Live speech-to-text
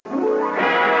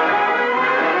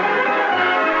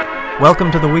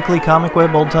Welcome to the weekly Comic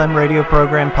Web Old Time Radio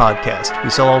Program podcast. We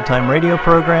sell old time radio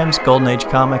programs, Golden Age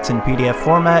comics in PDF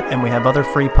format, and we have other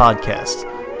free podcasts.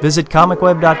 Visit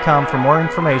comicweb.com for more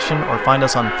information or find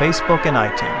us on Facebook and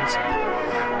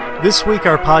iTunes. This week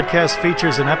our podcast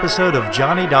features an episode of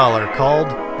Johnny Dollar called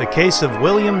The Case of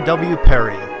William W.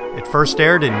 Perry. It first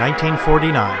aired in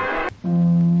 1949.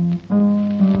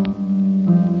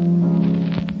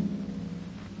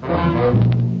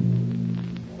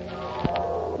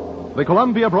 The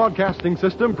Columbia Broadcasting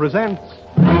System presents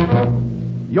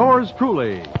yours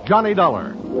truly, Johnny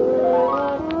Dollar.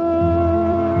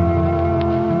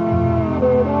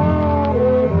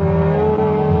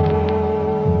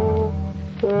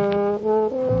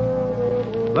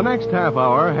 The next half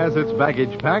hour has its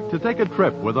baggage packed to take a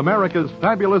trip with America's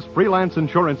fabulous freelance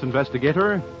insurance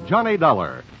investigator, Johnny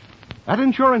Dollar. At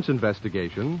insurance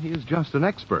investigation, he is just an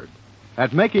expert.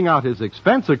 At making out his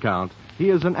expense account, he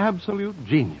is an absolute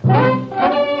genius.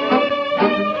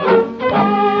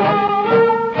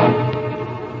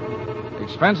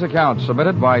 Expense account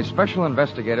submitted by Special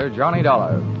Investigator Johnny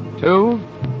Dollar to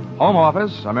Home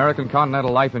Office, American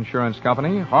Continental Life Insurance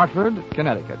Company, Hartford,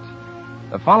 Connecticut.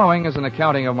 The following is an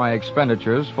accounting of my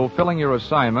expenditures fulfilling your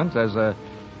assignment as a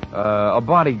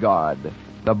bodyguard.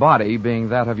 The body being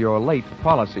that of your late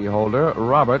policyholder,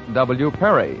 Robert W.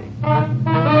 Perry.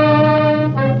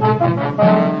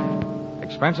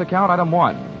 Expense account item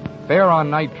 1. Fare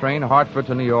on night train Hartford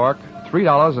to New York,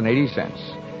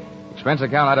 $3.80. Expense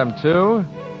account item 2.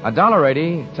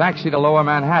 $1.80 taxi to Lower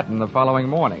Manhattan the following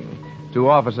morning. To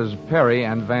officers Perry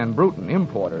and Van Bruten,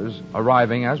 importers,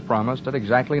 arriving as promised at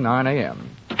exactly 9 a.m.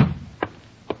 Good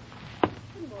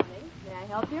morning. May I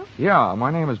help you? Yeah,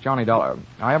 my name is Johnny Dollar.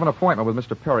 I have an appointment with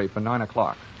Mr. Perry for 9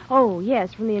 o'clock. Oh,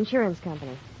 yes, from the insurance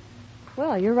company.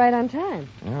 Well, you're right on time.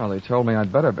 Yeah, they told me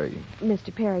I'd better be.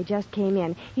 Mr. Perry just came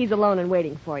in. He's alone and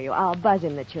waiting for you. I'll buzz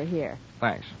him that you're here.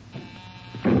 Thanks.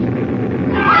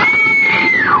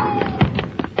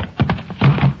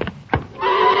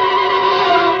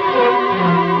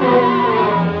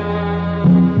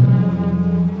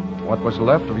 What was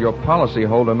left of your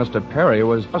policyholder, Mr. Perry,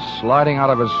 was just sliding out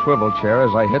of his swivel chair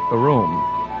as I hit the room.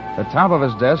 The top of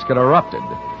his desk had erupted,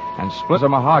 and splits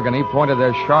of mahogany pointed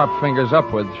their sharp fingers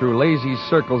upward through lazy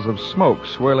circles of smoke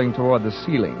swirling toward the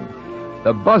ceiling.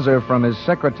 The buzzer from his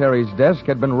secretary's desk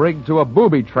had been rigged to a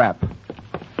booby trap.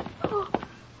 Oh,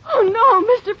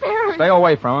 no, Mr. Perry. Stay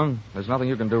away from him. There's nothing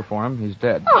you can do for him. He's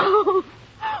dead. Oh,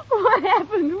 what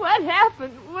happened? What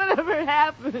happened? Whatever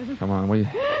happened? Come on,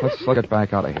 let's get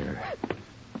back out of here.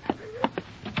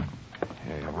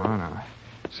 Here you are now.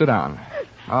 Sit down.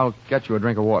 I'll get you a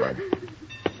drink of water.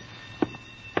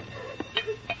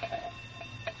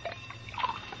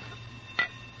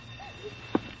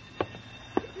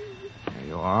 There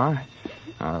you are.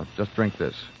 Just drink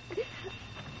this.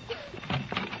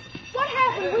 What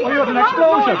happened? We heard an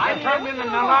explosion. I turned in an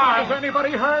alarm. Is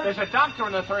anybody hurt? There's a doctor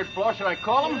on the third floor. Should I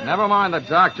call him? Never mind the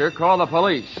doctor. Call the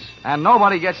police. And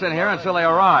nobody gets in here until they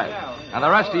arrive. And the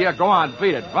rest of you, go on,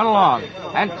 beat it. Run along.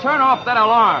 And turn off that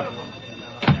alarm.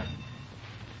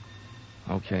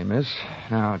 Okay, miss.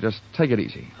 Now, just take it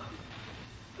easy.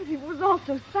 But it was all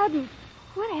so sudden.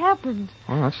 What happened?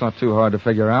 Well, that's not too hard to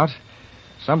figure out.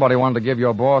 Somebody wanted to give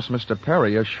your boss, Mr.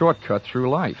 Perry, a shortcut through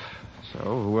life. So,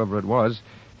 whoever it was,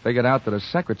 figured out that his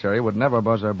secretary would never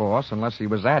buzz her boss unless he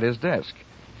was at his desk.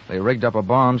 They rigged up a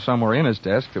bomb somewhere in his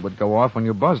desk that would go off when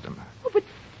you buzzed him. Oh, but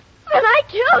then I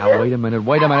killed him. Now,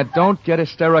 wait a minute. Don't get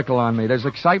hysterical on me. There's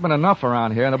excitement enough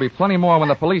around here, and there'll be plenty more when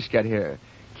the police get here.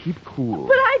 Keep cool.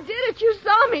 But I did it. You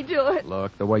saw me do it.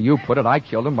 Look, the way you put it, I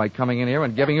killed him by coming in here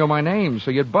and giving you my name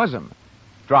so you'd buzz him.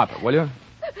 Drop it, will you?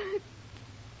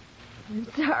 I'm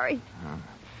sorry.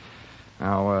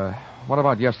 Now, what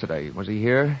about yesterday? Was he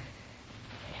here?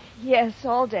 Yes,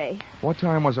 all day. What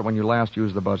time was it when you last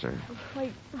used the buzzer?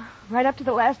 Right up to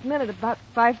the last minute, about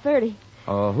 5:30.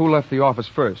 Who left the office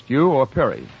first, you or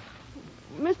Perry?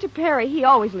 Mr. Perry, he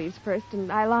always leaves first,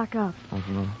 and I lock up. Well,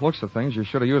 from the looks of things, you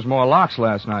should have used more locks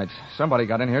last night. Somebody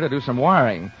got in here to do some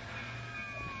wiring.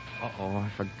 Uh-oh, I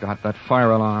forgot that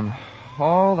fire alarm.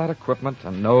 All that equipment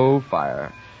and no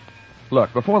fire.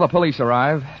 Look, before the police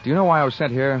arrive, do you know why I was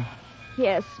sent here?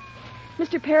 Yes.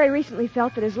 Mr. Perry recently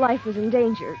felt that his life was in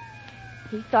danger.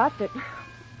 He thought that,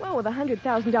 well, with a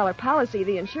 $100,000 policy,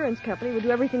 the insurance company would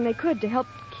do everything they could to help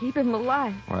keep him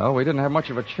alive. Well, we didn't have much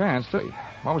of a chance, did we?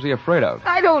 What was he afraid of?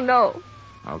 I don't know.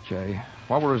 Okay.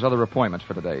 What were his other appointments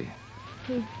for today?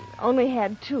 He only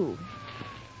had 2.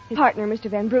 His partner, Mr.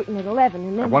 Van Bruten, at 11,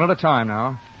 and then... One at a time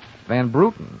now. Van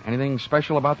Bruten. Anything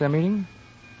special about their meeting?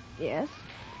 Yes.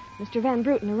 Mr. Van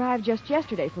Bruten arrived just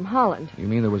yesterday from Holland. You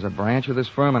mean there was a branch of this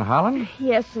firm in Holland?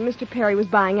 Yes, and Mr. Perry was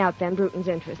buying out Van Bruten's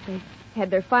interest. They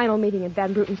had their final meeting at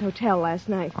Van Bruten's hotel last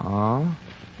night. Oh?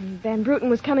 And Van Bruten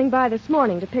was coming by this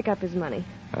morning to pick up his money.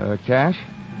 Cash?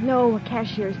 No, a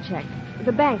cashier's check.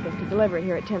 The bank is to deliver it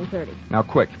here at 10:30. Now,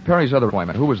 quick. Perry's other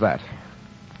appointment. Who was that?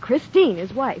 Christine,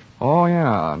 his wife. Oh,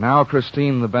 yeah. Now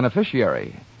Christine, the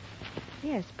beneficiary.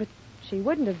 Yes, but she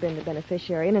wouldn't have been the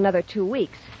beneficiary in another 2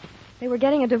 weeks. They were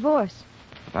getting a divorce.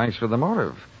 Thanks for the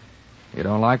motive. You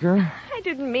don't like her? I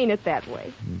didn't mean it that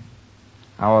way.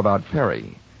 How about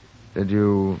Perry? Did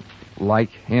you like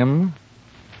him?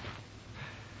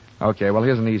 Okay, well,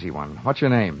 here's an easy one. What's your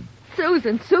name?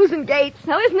 Susan Gates.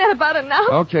 Now, isn't that about enough?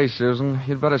 Okay, Susan,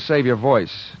 you'd better save your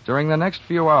voice. During the next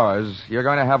few hours, you're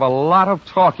going to have a lot of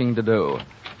talking to do.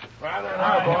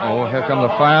 Oh, here come the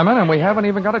firemen, and we haven't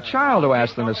even got a child to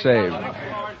ask them to save.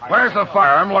 Where's the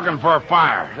fire? I'm looking for a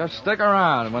fire. Just stick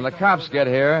around. When the cops get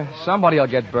here, somebody will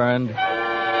get burned.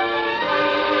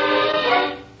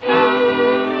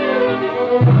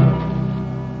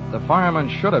 The firemen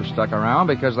should have stuck around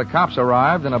because the cops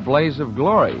arrived in a blaze of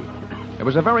glory. It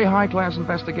was a very high-class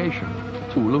investigation.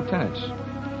 2 lieutenants.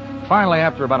 Finally,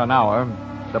 after about an hour,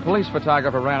 the police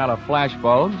photographer ran out of flash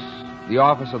bulbs, the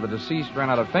office of the deceased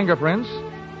ran out of fingerprints,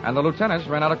 and the lieutenants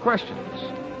ran out of questions.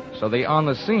 So the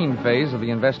on-the-scene phase of the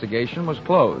investigation was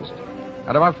closed.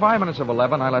 At about 5 minutes of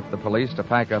 11, I left the police to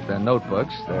pack up their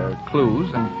notebooks, their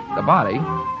clues, and the body,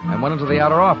 and went into the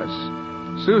outer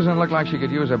office. Susan looked like she could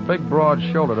use a big, broad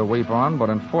shoulder to weep on, but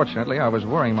unfortunately, I was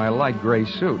wearing my light gray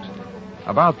suit.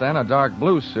 About then, a dark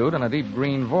blue suit and a deep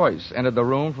green voice entered the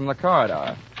room from the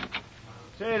corridor.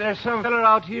 Say, there's some fella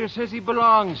out here says he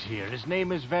belongs here. His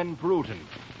name is Van Bruten.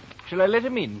 Shall I let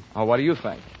him in? Oh, what do you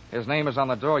think? His name is on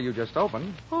the door you just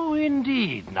opened. Oh,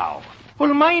 indeed, now.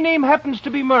 Well, my name happens to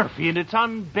be Murphy, and it's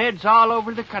on beds all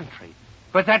over the country.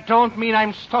 But that don't mean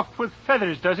I'm stuffed with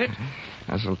feathers, does it?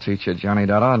 This'll teach you, Johnny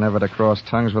Dollar, never to cross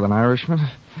tongues with an Irishman.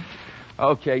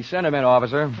 Okay, send him in,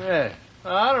 officer. Yeah.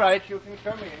 All right, you can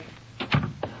come in.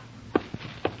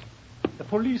 The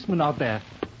policemen are there.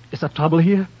 Is there trouble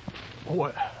here?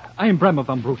 Oh, I am Bremer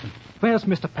Van Bruten. Where's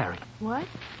Mr. Perry? What?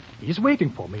 He's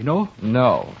waiting for me, no?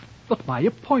 No. But my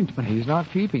appointment... He's not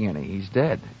keeping any. He's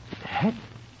dead. Dead?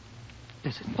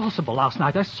 This is impossible. Last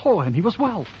night I saw him. He was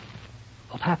well.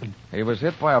 What happened? He was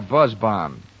hit by a buzz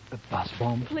bomb. A buzz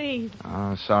bomb? Please.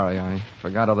 Oh, sorry. I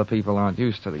forgot other people aren't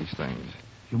used to these things.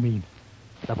 You mean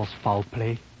that was foul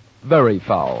play? Very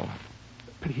foul.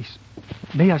 Please,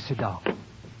 may I sit down?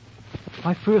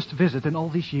 My first visit in all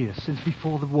these years, since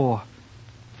before the war.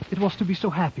 It was to be so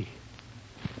happy.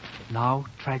 But now,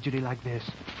 tragedy like this.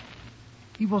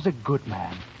 He was a good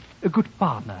man, a good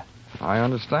partner. I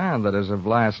understand that as of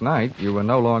last night, you were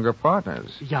no longer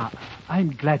partners. Yeah,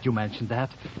 I'm glad you mentioned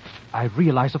that. I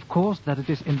realize, of course, that it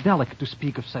is indelicate to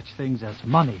speak of such things as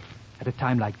money at a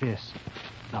time like this.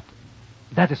 But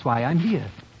that is why I'm here,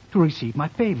 to receive my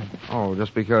payment. Oh,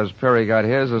 just because Perry got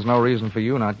his, there's no reason for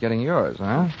you not getting yours,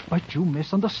 huh? But you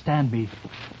misunderstand me.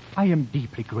 I am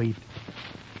deeply grieved.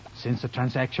 Since the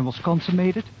transaction was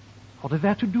consummated, what is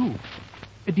there to do?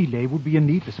 A delay would be a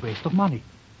needless waste of money.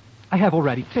 I have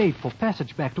already paid for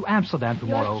passage back to Amsterdam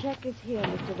tomorrow. Your check is here,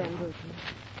 Mr. Van Bruten.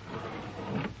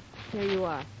 Here you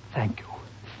are. Thank you.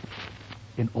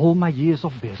 In all my years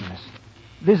of business,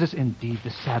 this is indeed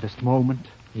the saddest moment.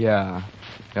 Yeah,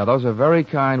 those are very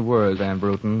kind words, Van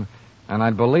Bruten, and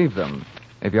I'd believe them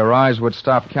if your eyes would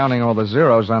stop counting all the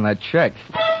zeros on that check.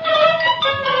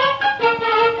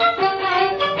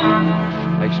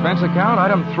 Expense account,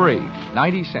 item 3,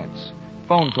 90 cents.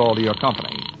 Phone call to your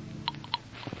company.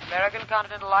 American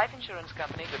Continental Life Insurance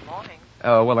Company, good morning.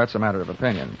 Oh, well, that's a matter of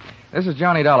opinion. This is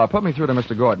Johnny Dollar. Put me through to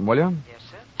Mr. Gordon, will you? Yes,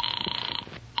 sir.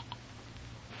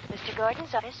 Mr.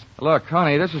 Gordon's office? Look,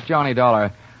 honey, this is Johnny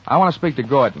Dollar. I want to speak to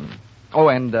Gordon. Oh,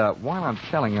 and while I'm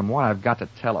telling him what I've got to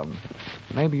tell him,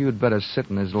 maybe you'd better sit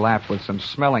in his lap with some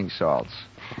smelling salts.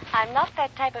 I'm not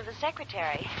that type of a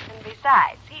secretary. And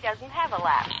besides, he doesn't have a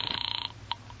lap.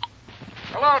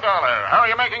 Hello, Dollar. How are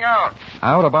you making out?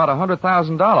 Out about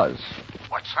 $100,000.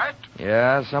 What's that?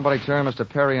 Yeah, somebody turned Mr.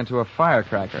 Perry into a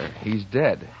firecracker. He's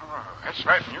dead. Oh, that's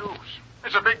bad news.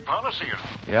 It's a big policy, you know.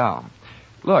 Yeah.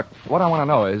 Look, what I want to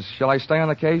know is, shall I stay on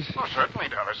the case? Oh, certainly,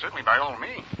 Dollar. Certainly, by all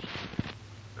means.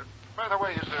 By the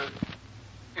way,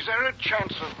 is there a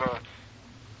chance of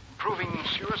proving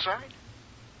suicide?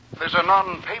 There's a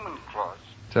non-payment clause.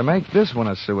 To make this one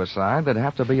a suicide, there'd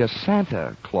have to be a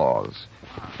Santa Claus.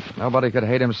 Nobody could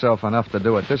hate himself enough to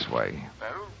do it this way.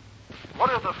 Well, what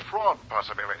are the fraud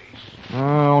possibilities?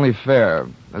 Only fair.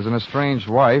 There's an estranged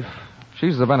wife.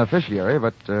 She's the beneficiary,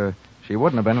 but she She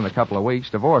wouldn't have been in a couple of weeks,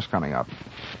 divorce coming up.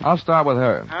 I'll start with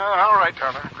her. All right,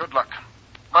 Turner. Good luck.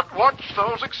 But watch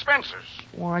those expenses.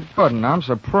 Why, good, and I'm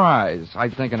surprised.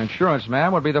 I'd think an insurance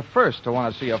man would be the first to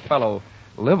want to see a fellow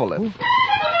live a little.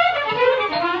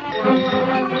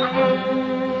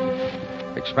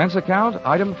 Expense account,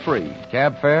 item 3.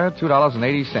 Cab fare,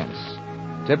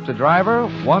 $2.80. Tip to driver,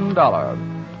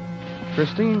 $1.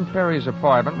 Christine Perry's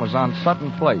apartment was on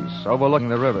Sutton Place, overlooking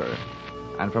the river.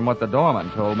 And from what the doorman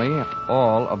told me,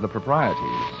 all of the proprieties.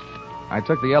 I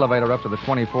took the elevator up to the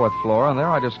 24th floor, and there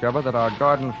I discovered that our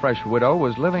garden fresh widow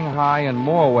was living high in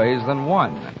more ways than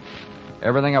one.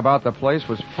 Everything about the place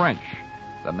was French.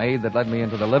 The maid that led me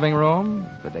into the living room,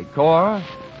 the decor,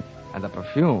 and the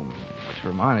perfume, which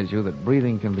reminded you that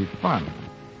breathing can be fun.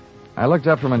 I looked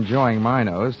up from enjoying my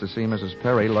nose to see Mrs.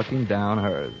 Perry looking down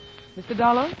hers. Mr.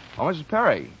 Dollar, Oh, Mrs.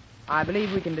 Perry. I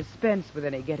believe we can dispense with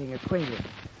any getting acquainted.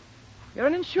 You're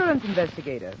an insurance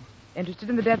investigator, interested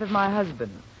in the death of my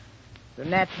husband. So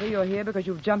naturally, you're here because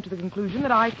you've jumped to the conclusion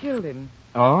that I killed him.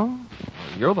 Oh?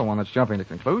 You're the one that's jumping to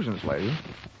conclusions, lady.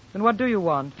 Then what do you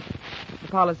want? The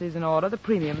policy's in order, the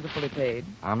premiums are fully paid.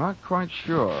 I'm not quite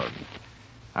sure.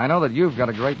 I know that you've got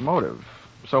a great motive.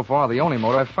 So far, the only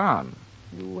motive I've found.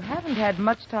 You haven't had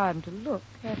much time to look,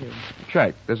 have you?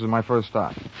 Check. This is my first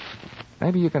stop.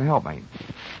 Maybe you can help me.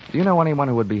 Do you know anyone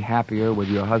who would be happier with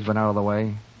your husband out of the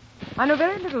way? I know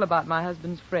very little about my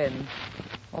husband's friends,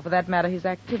 or for that matter, his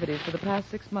activities for the past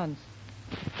 6 months.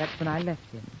 That's when I left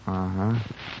him. Uh-huh.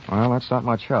 Well, that's not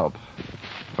much help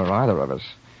for either of us.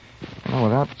 Well,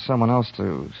 without someone else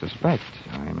to suspect,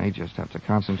 I may just have to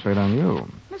concentrate on you.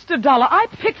 Mr. Dollar, I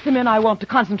picked him and I want to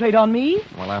concentrate on me.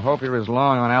 Well, I hope you're as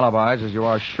long on alibis as you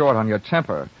are short on your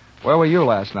temper. Where were you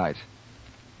last night?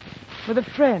 With a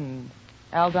friend,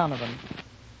 Al Donovan.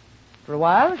 For a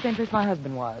while, the same place my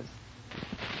husband was.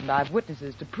 And I've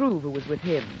witnesses to prove who was with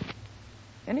him.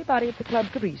 Anybody at the Club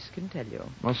Caprice can tell you.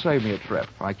 Well, save me a trip.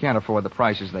 I can't afford the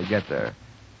prices they get there.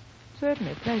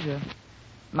 Certainly, pleasure.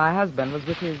 My husband was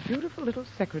with his beautiful little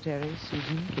secretary,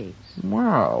 Susan Gates.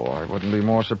 Well, I wouldn't be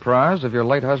more surprised if your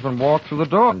late husband walked through the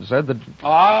door and said that...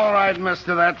 All right,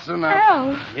 mister, that's enough.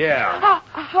 Al! Yeah.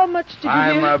 How much did you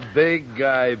I'm give? a big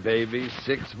guy, baby,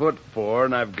 6'4",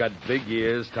 and I've got big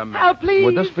ears to match. Al, please.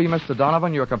 Would this be Mr.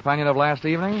 Donovan, your companion of last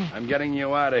evening? I'm getting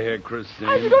you out of here, Christine.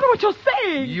 Al, you don't know what you're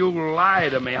saying. You lie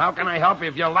to me. How can I help you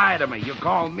if you lie to me? You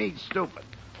call me stupid.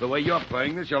 The way you're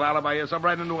playing this, you'll alibi yourself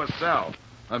right into a cell.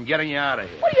 I'm getting you out of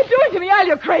here. What are you doing to me, Al?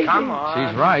 You're crazy. Come on.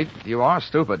 She's right. You are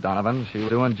stupid, Donovan. She was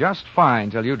doing just fine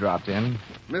till you dropped in.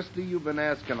 Mister, you've been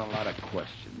asking a lot of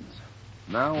questions.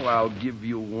 Now I'll give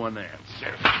you one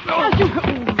answer.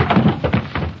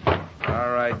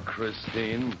 All right,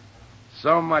 Christine.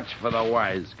 So much for the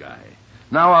wise guy.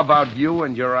 Now about you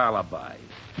and your alibi.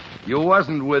 You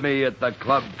wasn't with me at the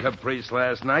Club Caprice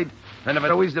last night, and if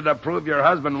it was to prove your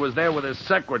husband was there with his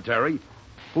secretary,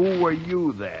 who were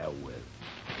you there with?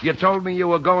 You told me you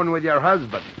were going with your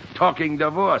husband, talking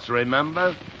divorce,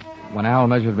 remember? When Al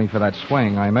measured me for that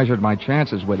swing, I measured my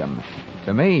chances with him.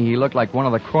 To me, he looked like one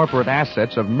of the corporate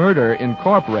assets of Murder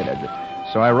Incorporated.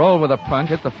 So I rolled with a punch,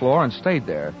 hit the floor, and stayed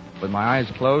there, with my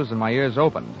eyes closed and my ears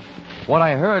opened. What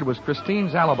I heard was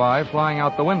Christine's alibi flying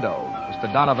out the window,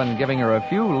 Mr. Donovan giving her a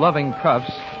few loving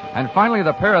cuffs, and finally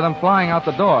the pair of them flying out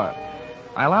the door.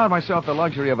 I allowed myself the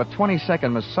luxury of a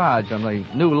 20-second massage on the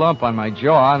new lump on my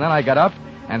jaw, and then I got up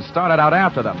and started out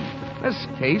after them. This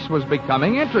case was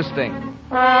becoming interesting.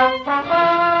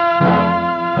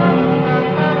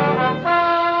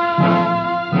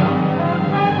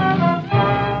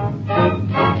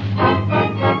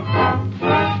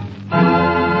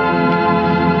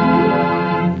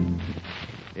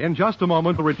 In just a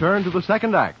moment, we'll return to the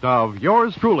second act of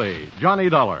Yours Truly, Johnny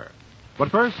Dollar. But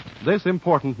first, this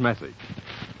important message.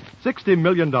 $60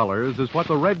 million is what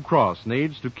the Red Cross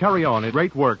needs to carry on its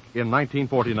great work in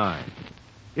 1949.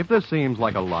 If this seems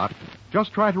like a lot,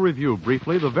 just try to review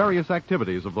briefly the various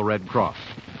activities of the Red Cross.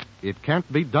 It can't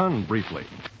be done briefly.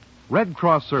 Red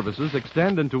Cross services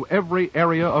extend into every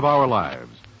area of our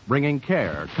lives, bringing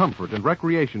care, comfort, and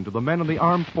recreation to the men in the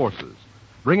armed forces,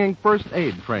 bringing first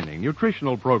aid training,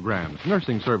 nutritional programs,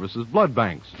 nursing services, blood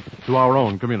banks to our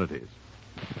own communities.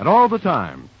 And all the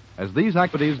time, as these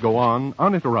activities go on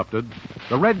uninterrupted,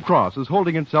 the Red Cross is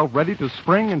holding itself ready to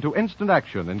spring into instant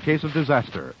action in case of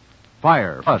disaster.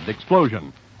 Fire, flood,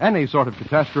 explosion, any sort of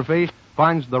catastrophe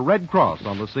finds the Red Cross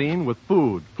on the scene with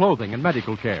food, clothing, and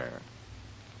medical care.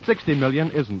 $60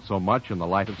 million isn't so much in the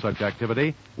light of such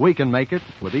activity. We can make it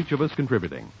with each of us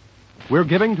contributing. We're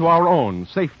giving to our own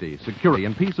safety, security,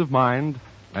 and peace of mind,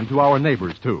 and to our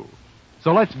neighbors, too.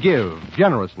 So let's give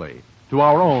generously to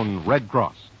our own Red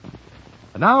Cross.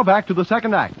 And now back to the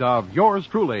second act of Yours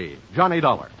Truly, Johnny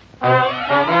Dollar.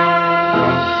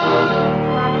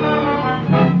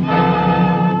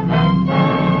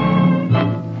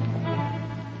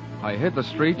 I hit the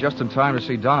street just in time to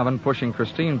see Donovan pushing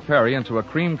Christine Perry into a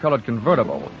cream-colored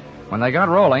convertible. When they got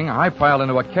rolling, I piled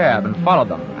into a cab and followed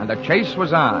them, and the chase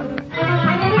was on.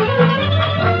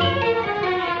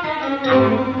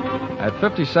 At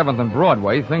 57th and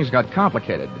Broadway, things got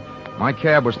complicated. My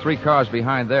cab was 3 cars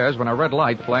behind theirs when a red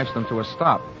light flashed them to a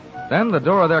stop. Then the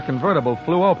door of their convertible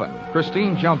flew open.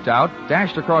 Christine jumped out,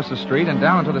 dashed across the street, and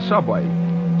down into the subway.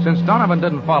 Since Donovan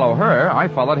didn't follow her, I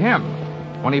followed him.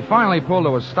 When he finally pulled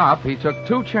to a stop, he took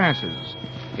 2 chances.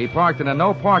 He parked in a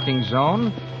no-parking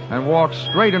zone and walked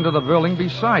straight into the building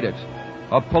beside it,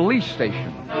 a police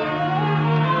station.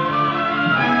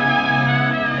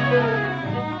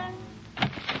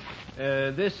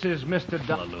 This is Mr.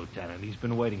 Dollar, Lieutenant. He's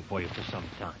been waiting for you for some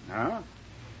time. Huh?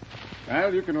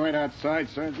 Well, you can wait outside,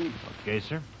 Sergeant. Okay,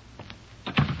 sir.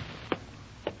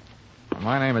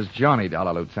 My name is Johnny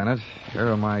Dollar, Lieutenant. Here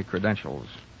are my credentials.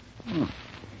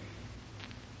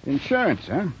 Insurance,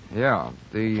 huh? Yeah,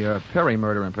 the Perry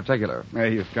murder in particular.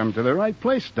 You've come to the right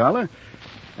place, Dollar.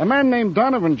 A man named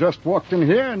Donovan just walked in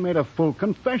here and made a full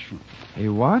confession. He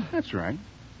what? That's right.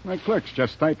 My clerk's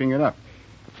just typing it up.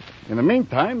 In the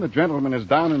meantime, the gentleman is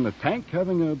down in the tank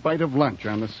having a bite of lunch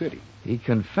on the city. He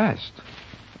confessed.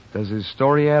 Does his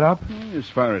story add up? As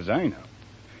far as I know.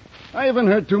 I haven't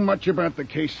heard too much about the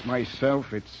case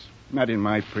myself. It's not in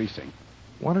my precinct.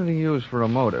 What did he use for a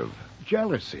motive?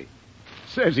 Jealousy.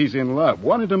 Says he's in love.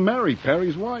 Wanted to marry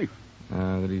Perry's wife.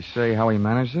 Did he say how he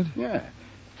managed it? Yeah.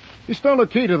 He stole a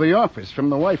key to the office from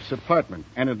the wife's apartment,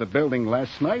 entered the building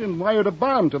last night, and wired a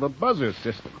bomb to the buzzer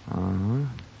system. Uh-huh.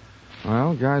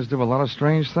 Well, guys do a lot of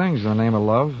strange things in the name of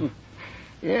love.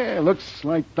 Yeah, looks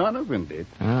like Donovan did.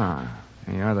 Ah,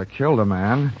 he either killed a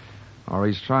man, or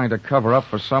he's trying to cover up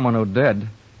for someone who did.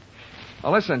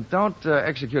 Well, listen, don't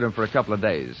execute him for a couple of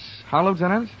days. Huh,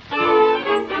 Lieutenant?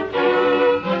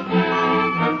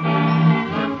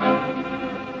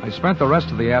 I spent the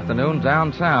rest of the afternoon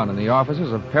downtown in the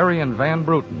offices of Perry and Van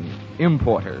Bruten,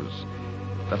 importers.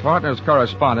 The partners'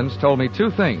 correspondents told me 2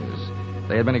 things.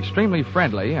 They had been extremely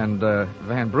friendly, and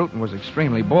Van Bruten was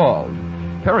extremely bald.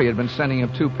 Perry had been sending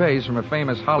him toupees from a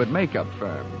famous Hollywood makeup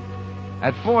firm.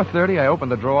 At 4:30, I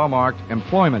opened the drawer marked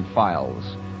Employment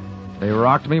Files. They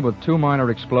rocked me with 2 minor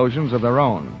explosions of their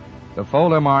own. The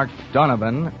folder marked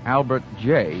Donovan Albert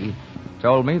J.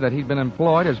 told me that he'd been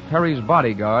employed as Perry's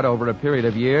bodyguard over a period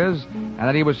of years and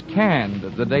that he was canned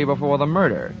the day before the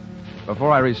murder.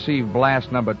 Before I received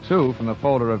blast number 2 from the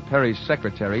folder of Perry's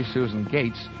secretary, Susan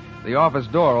Gates, the office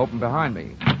door opened behind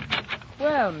me.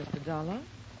 Well, Mr. Dollar,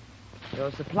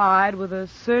 you're supplied with a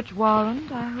search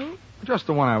warrant, I hope? Just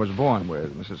the one I was born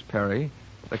with, Mrs. Perry.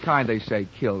 The kind they say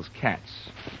kills cats.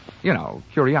 You know,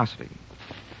 curiosity.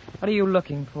 What are you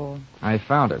looking for? I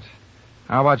found it.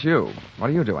 How about you?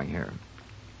 What are you doing here?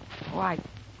 Oh,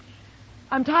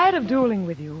 I'm tired of dueling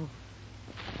with you.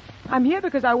 I'm here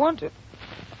because I want to...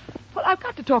 Well, I've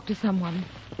got to talk to someone.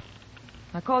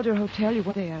 I called your hotel. You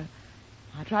were there.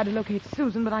 I tried to locate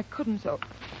Susan, but I couldn't, so...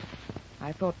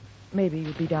 I thought maybe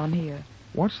you'd be down here.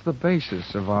 What's the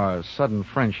basis of our sudden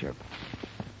friendship?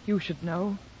 You should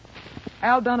know.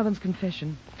 Al Donovan's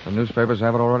confession. The newspapers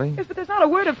have it already? Yes, but there's not a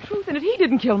word of truth in it. He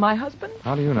didn't kill my husband.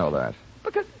 How do you know that?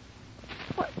 Because...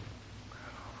 Why,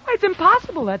 it's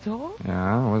impossible, that's all.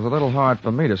 Yeah, it was a little hard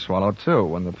for me to swallow, too,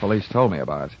 when the police told me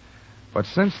about it. But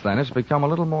since then, it's become a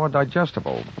little more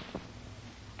digestible.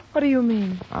 What do you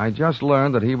mean? I just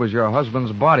learned that he was your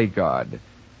husband's bodyguard.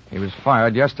 He was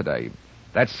fired yesterday.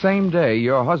 That same day,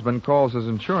 your husband calls his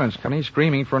insurance company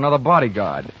screaming for another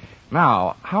bodyguard.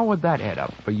 Now, how would that add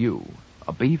up for you?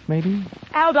 A beef, maybe?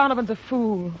 Al Donovan's a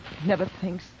fool. He never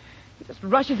thinks. He just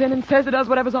rushes in and says or does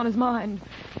whatever's on his mind.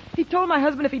 He told my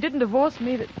husband if he didn't divorce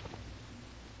me that...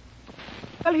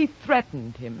 Well, he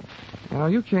threatened him. You know,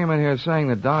 you came in here saying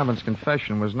that Donovan's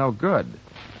confession was no good.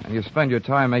 And you spend your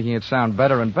time making it sound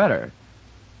better and better.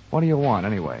 What do you want,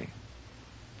 anyway?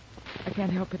 I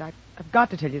can't help it. I've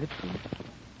got to tell you the truth.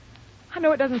 I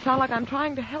know it doesn't sound like I'm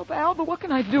trying to help Al, but what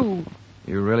can I do?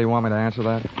 You really want me to answer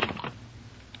that?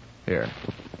 Here.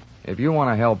 If you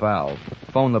want to help Al,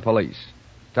 phone the police.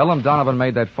 Tell them Donovan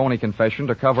made that phony confession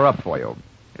to cover up for you.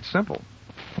 It's simple.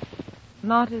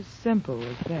 Not as simple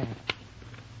as that.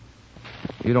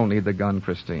 You don't need the gun,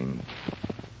 Christine.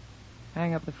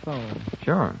 Hang up the phone.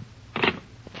 Sure.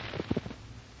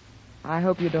 I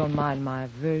hope you don't mind my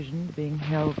aversion to being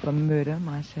held for murder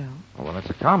myself. Well, that's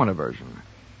a common aversion.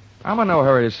 I'm in no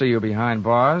hurry to see you behind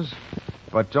bars.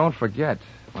 But don't forget,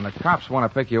 when the cops want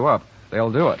to pick you up,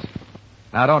 they'll do it.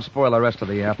 Now, don't spoil the rest of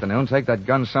the afternoon. Take that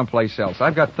gun someplace else.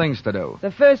 I've got things to do.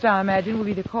 The first, I imagine, will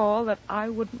be the call that I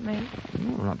wouldn't make.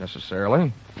 No, not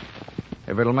necessarily.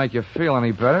 If it'll make you feel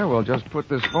any better, we'll just put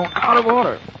this phone out of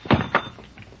order.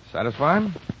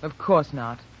 Satisfied? Of course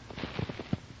not.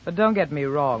 But don't get me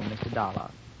wrong, Mr. Dollar.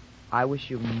 I wish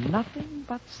you nothing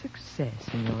but success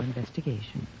in your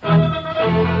investigation.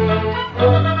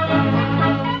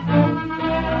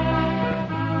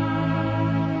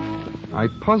 I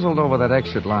puzzled over that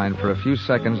exit line for a few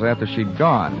seconds after she'd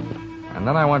gone, and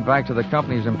then I went back to the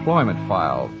company's employment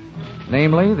file,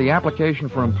 namely the application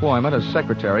for employment as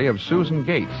secretary of Susan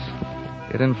Gates.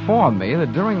 It informed me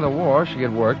that during the war she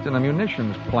had worked in a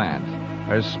munitions plant.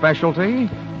 Her specialty,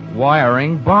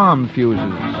 wiring bomb fuses.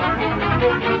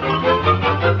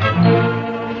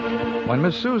 When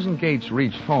Miss Susan Gates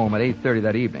reached home at 8:30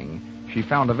 that evening, she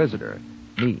found a visitor,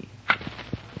 me.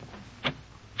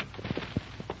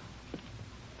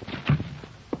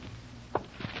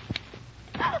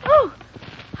 Oh,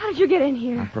 how did you get in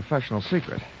here? A professional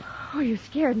secret. Oh, you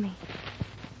scared me.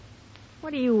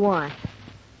 What do you want?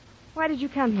 Why did you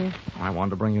come here? I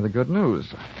wanted to bring you the good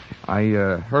news. I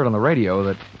heard on the radio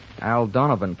that Al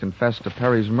Donovan confessed to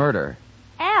Perry's murder.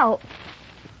 Al?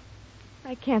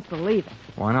 I can't believe it.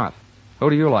 Why not? Who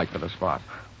do you like for the spot?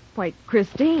 Why,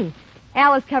 Christine.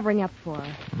 Al is covering up for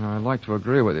her. I'd like to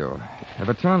agree with you. If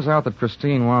it turns out that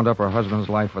Christine wound up her husband's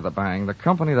life with a bang, the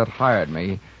company that hired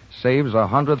me saves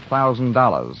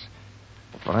 $100,000.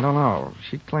 But I don't know.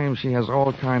 She claims she has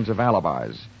all kinds of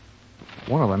alibis.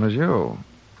 One of them is you.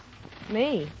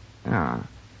 Me? Yeah.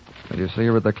 Did you see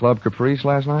her at the Club Caprice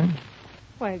last night?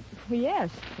 Why, yes.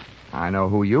 I know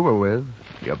who you were with.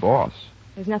 Your boss.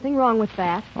 There's nothing wrong with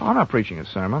that. Oh, I'm not preaching a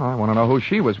sermon. I want to know who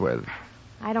she was with.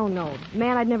 I don't know. A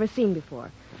man I'd never seen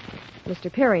before. Mr.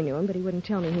 Perry knew him, but he wouldn't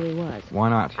tell me who he was. Why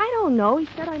not? I don't know. He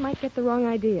said I might get the wrong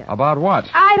idea. About what?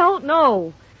 I don't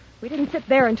know. We didn't sit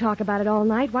there and talk about it all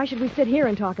night. Why should we sit here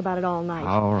and talk about it all night?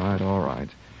 All right.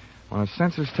 When a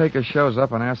census taker shows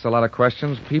up and asks a lot of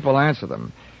questions, people answer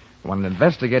them. When an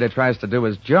investigator tries to do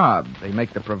his job, they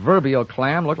make the proverbial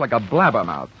clam look like a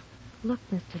blabbermouth. Look,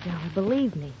 Mr. Dollar,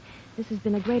 believe me, this has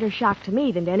been a greater shock to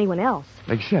me than to anyone else.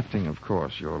 Excepting, of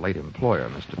course, your late employer,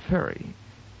 Mr. Perry.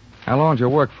 How long did you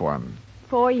work for him?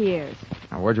 4 years.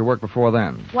 Now, where'd you work before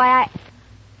then? Why,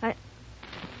 I...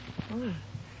 Oh.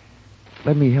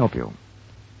 Let me help you.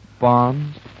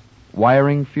 Bombs,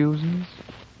 wiring fuses.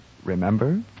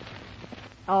 Remember?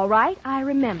 All right, I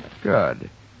remember. Good.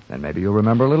 Then maybe you'll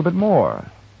remember a little bit more.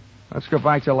 Let's go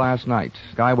back to last night.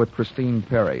 Guy with Christine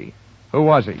Perry. Who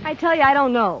was he? I tell you, I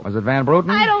don't know. Was it Van Bruten?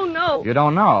 I don't know. You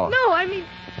don't know? No, I mean...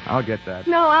 I'll get that.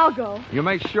 No, I'll go. You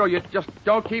make sure you just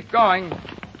don't keep going.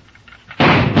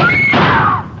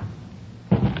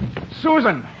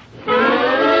 Susan!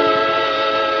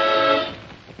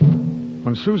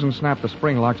 When Susan snapped the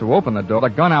spring lock to open the door, the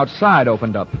gun outside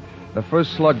opened up. The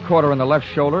first slug caught her in the left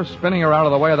shoulder, spinning her out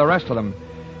of the way of the rest of them.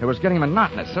 It was getting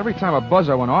monotonous. Every time a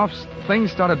buzzer went off,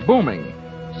 things started booming.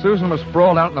 Susan was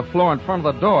sprawled out on the floor in front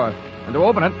of the door, and to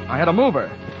open it, I had to move her.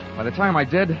 By the time I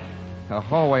did, the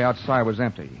hallway outside was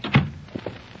empty.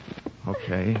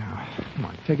 Okay, come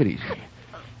on, take it easy.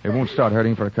 It won't start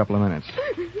hurting for a couple of minutes.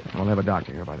 We'll have a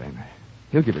doctor here by then.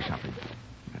 He'll give you something.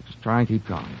 Just try and keep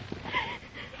calm.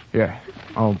 Here,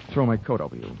 I'll throw my coat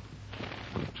over you.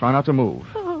 Try not to move.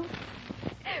 Oh,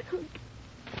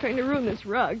 trying to ruin this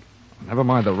rug. Never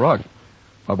mind the rug.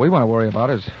 What we want to worry about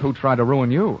is who tried to ruin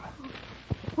you.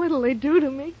 What'll they do to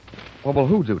me? What will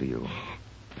who do to you?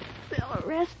 They'll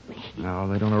arrest me. No,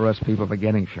 they don't arrest people for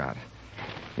getting shot.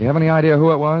 You have any idea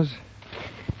who it was?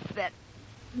 That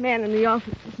man in the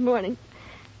office this morning.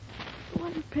 The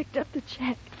one who picked up the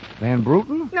check. Van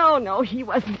Bruten? No, he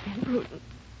wasn't Van Bruten.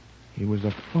 He was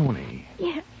a phony.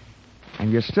 Yes.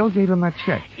 And you still gave him that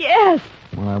check? Yes.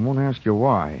 Well, I won't ask you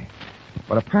why.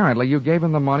 But apparently you gave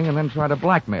him the money and then tried to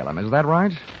blackmail him. Is that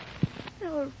right?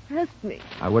 They'll arrest me.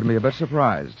 I wouldn't be a bit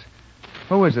surprised.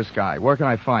 Who is this guy? Where can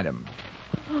I find him?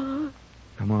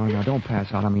 Come on, now, don't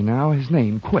pass out on me now. His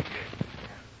name, quick.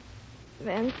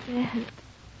 Van Sant.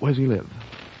 Where does he live?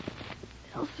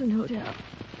 Nelson Hotel.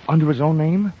 Under his own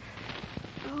name?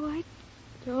 Oh, I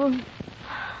don't.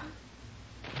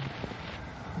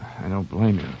 I don't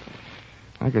blame you.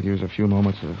 I could use a few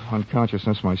moments of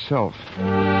unconsciousness myself.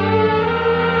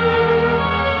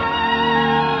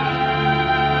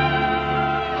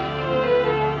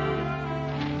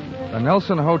 The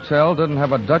Nelson Hotel didn't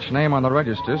have a Dutch name on the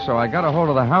register, so I got a hold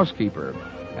of the housekeeper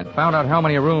and found out how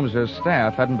many rooms her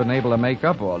staff hadn't been able to make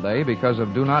up all day because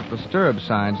of Do Not Disturb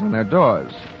signs on their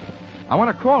doors. I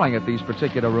went a-calling at these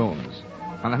particular rooms.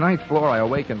 On the 9th floor, I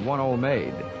awakened one old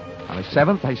maid. On the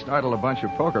 7th, I startled a bunch of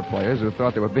poker players who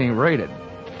thought they were being raided.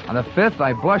 On the 5th,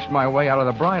 I blushed my way out of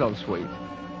the bridal suite.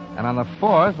 And on the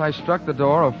 4th, I struck the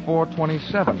door of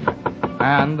 427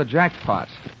 and the jackpot.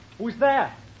 Who's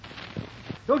there?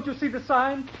 Don't you see the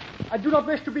sign? I do not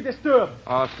wish to be disturbed.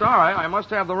 Oh, sorry. I must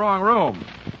have the wrong room.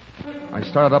 I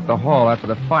started up the hall after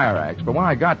the fire axe, but when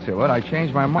I got to it, I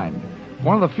changed my mind.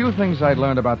 One of the few things I'd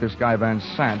learned about this guy Van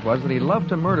Sant was that he loved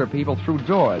to murder people through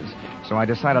doors, so I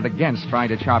decided against trying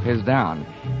to chop his down.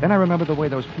 Then I remembered the way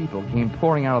those people came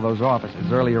pouring out of those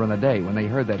offices earlier in the day when they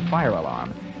heard that fire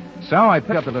alarm. So I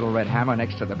picked up the little red hammer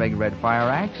next to the big red fire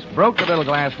axe, broke the little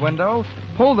glass window,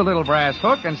 pulled the little brass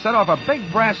hook, and set off a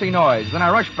big brassy noise. Then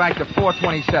I rushed back to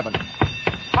 427.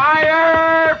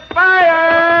 Fire!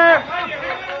 Fire!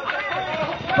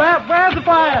 Where's the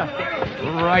fire?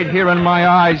 Right here in my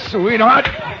eyes, sweetheart.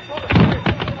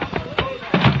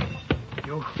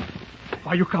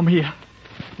 Why you come here?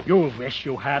 You wish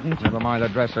you hadn't. Never mind the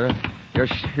dresser.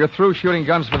 You're through shooting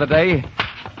guns for the day.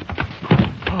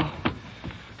 Oh.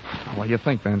 What do you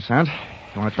think, Van Sant?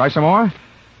 You want to try some more?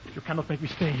 You cannot make me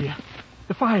stay here.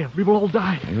 The fire. We will all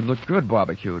die. You'd look good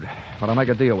barbecued. But I'll make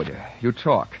a deal with you. You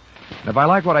talk. And if I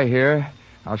like what I hear,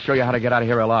 I'll show you how to get out of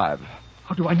here alive.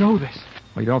 How do I know this?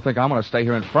 Well, you don't think I'm going to stay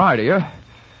here and fry, do you?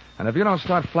 And if you don't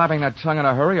start flapping that tongue in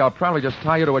a hurry, I'll probably just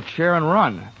tie you to a chair and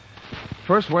run.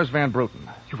 First, where's Van Bruten?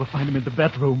 You will find him in the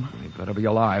bedroom. He better be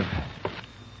alive.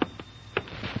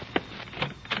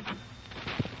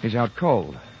 He's out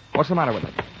cold. What's the matter with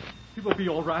him? He will be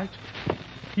all right.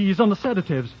 He's on the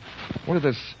sedatives. Where did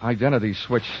this identity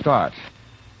switch start?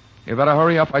 You better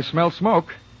hurry up. I smell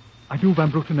smoke. I knew Van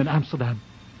Bruten in Amsterdam.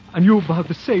 I knew about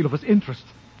the sale of his interest.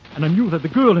 And I knew that the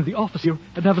girl in the office here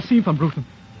had never seen Van Bruten.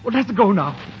 Well, let's go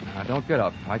now. Now, don't get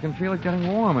up. I can feel it getting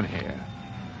warm in here.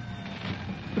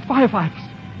 The firefighters.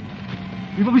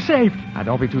 We will be saved. Now,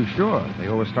 don't be too sure. They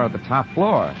always start at the top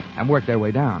floor and work their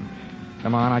way down.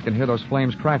 Come on, I can hear those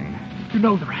flames cracking. You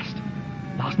know the rest.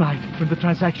 Last night, when the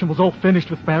transaction was all finished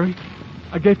with Perry,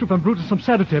 I gave to Van Bruten some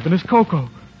sedative and his cocoa.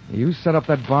 You set up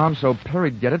that bomb so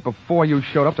Perry'd get it before you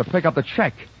showed up to pick up the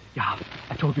check. Yeah,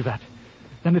 I told you that.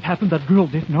 Then it happened that girl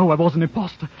didn't know I was an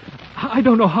imposter. I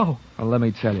don't know how. Well, let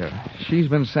me tell you. She's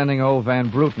been sending old Van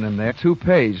Bruten in there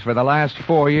toupees for the last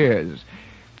 4 years.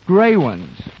 Gray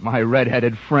ones, my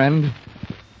red-headed friend.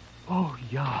 Oh,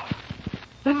 yeah.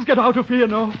 Let us get out of here,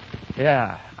 no?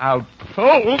 Yeah, out.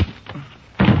 Oh!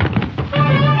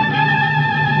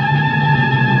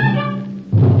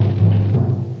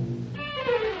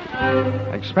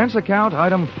 Expense account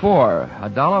item 4,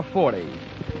 $1.40.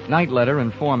 Night letter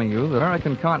informing you that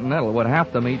American Continental would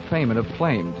have to meet payment of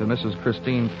claim to Mrs.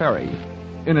 Christine Perry,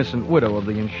 innocent widow of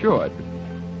the insured.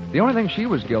 The only thing she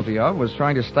was guilty of was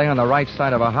trying to stay on the right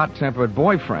side of a hot-tempered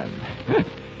boyfriend.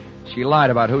 She lied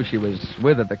about who she was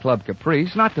with at the Club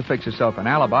Caprice, not to fix herself an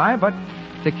alibi, but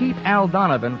to keep Al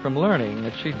Donovan from learning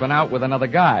that she'd been out with another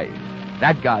guy.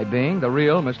 That guy being the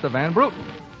real Mr. Van Bruten,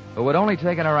 who had only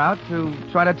taken her out to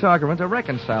try to talk her into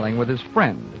reconciling with his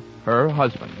friend, her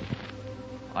husband.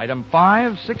 Item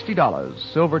 5, $60,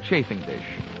 silver chafing dish.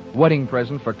 Wedding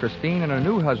present for Christine and her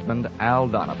new husband, Al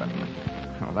Donovan.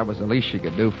 Well, that was the least she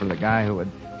could do for the guy who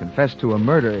had confessed to a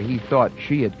murder he thought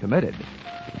she had committed.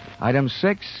 Item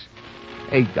 6,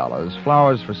 $8,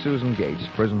 flowers for Susan Gates,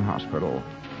 prison hospital.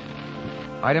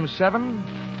 Item 7,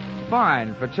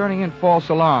 fine for turning in false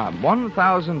alarm,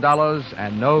 $1,000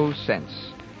 and no cents.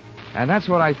 And that's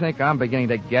what I think I'm beginning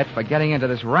to get for getting into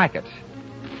this racket.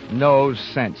 No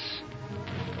sense.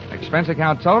 Expense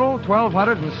account total,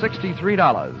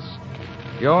 $1,263.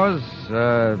 Yours,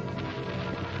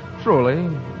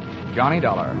 truly, Johnny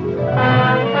Dollar.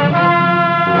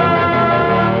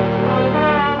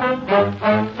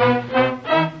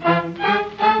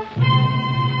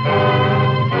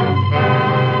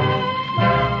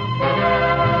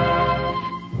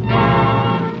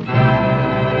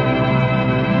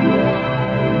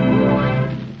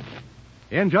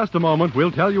 In just a moment,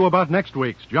 we'll tell you about next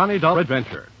week's Johnny Dollar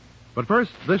adventure. But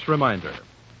first, this reminder.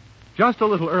 Just a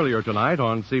little earlier tonight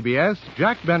on CBS,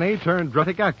 Jack Benny turned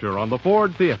dramatic actor on the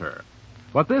Ford Theater.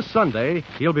 But this Sunday,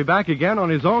 he'll be back again on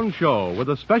his own show with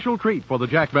a special treat for the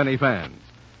Jack Benny fans.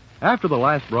 After the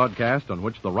last broadcast on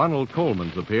which the Ronald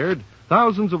Colmans appeared,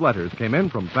 thousands of letters came in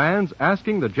from fans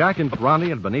asking that Jack and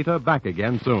Ronnie and Benita back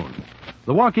again soon.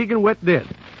 The Waukegan Wit did,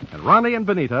 and Ronnie and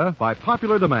Benita, by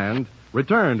popular demand,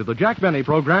 returned to the Jack Benny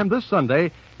program this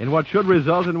Sunday in what should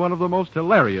result in one of the most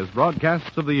hilarious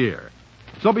broadcasts of the year.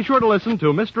 So be sure to listen to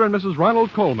Mr. and Mrs.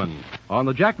 Ronald Colman on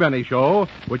the Jack Benny Show,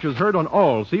 which is heard on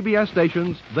all CBS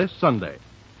stations this Sunday.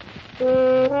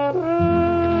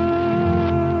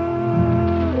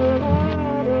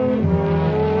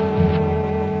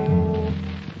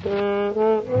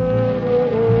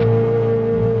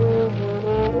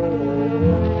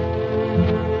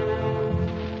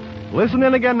 Listen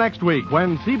in again next week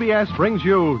when CBS brings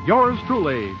you Yours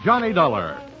Truly, Johnny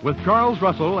Dollar, with Charles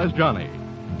Russell as Johnny.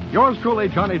 Yours Truly,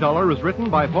 Johnny Dollar is written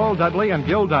by Paul Dudley and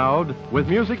Gil Dowd, with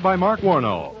music by Mark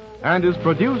Warno, and is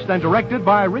produced and directed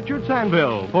by Richard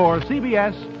Sanville for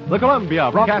CBS, the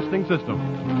Columbia Broadcasting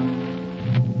System.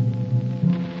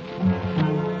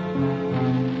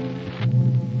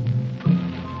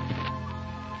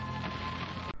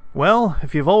 Well,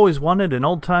 if you've always wanted an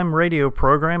old-time radio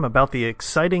program about the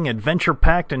exciting,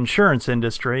 adventure-packed insurance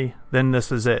industry, then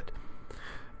this is it.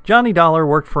 Johnny Dollar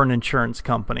worked for an insurance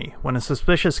company. When a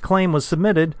suspicious claim was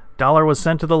submitted, Dollar was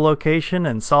sent to the location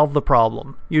and solved the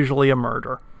problem, usually a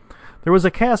murder. There was a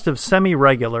cast of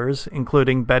semi-regulars,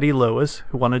 including Betty Lewis,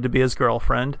 who wanted to be his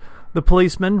girlfriend, the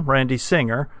policeman, Randy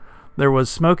Singer. There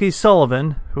was Smokey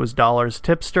Sullivan, who was Dollar's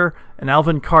tipster, and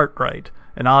Alvin Cartwright,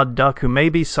 an odd duck who may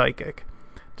be psychic.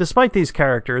 Despite these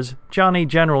characters, Johnny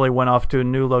generally went off to a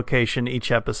new location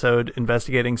each episode,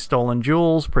 investigating stolen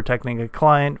jewels, protecting a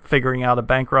client, figuring out a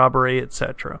bank robbery,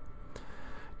 etc.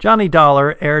 Johnny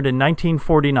Dollar aired in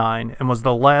 1949 and was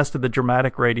the last of the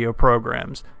dramatic radio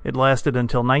programs. It lasted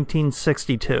until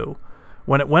 1962.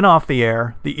 When it went off the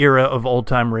air, the era of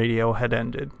old-time radio had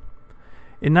ended.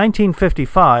 In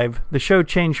 1955, the show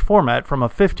changed format from a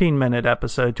 15-minute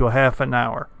episode to a half an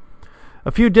hour.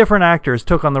 A few different actors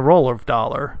took on the role of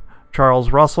Dollar.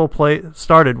 Charles Russell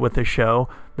started with the show,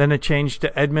 then it changed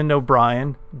to Edmund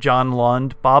O'Brien, John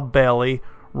Lund, Bob Bailey,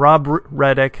 Rob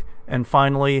Reddick, and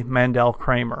finally Mandel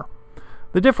Kramer.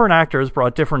 The different actors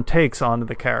brought different takes onto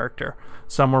the character.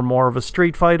 Some were more of a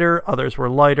street fighter, others were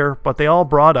lighter, but they all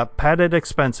brought a padded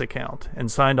expense account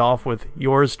and signed off with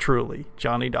Yours Truly,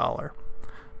 Johnny Dollar.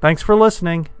 Thanks for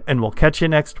listening, and we'll catch you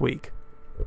next week.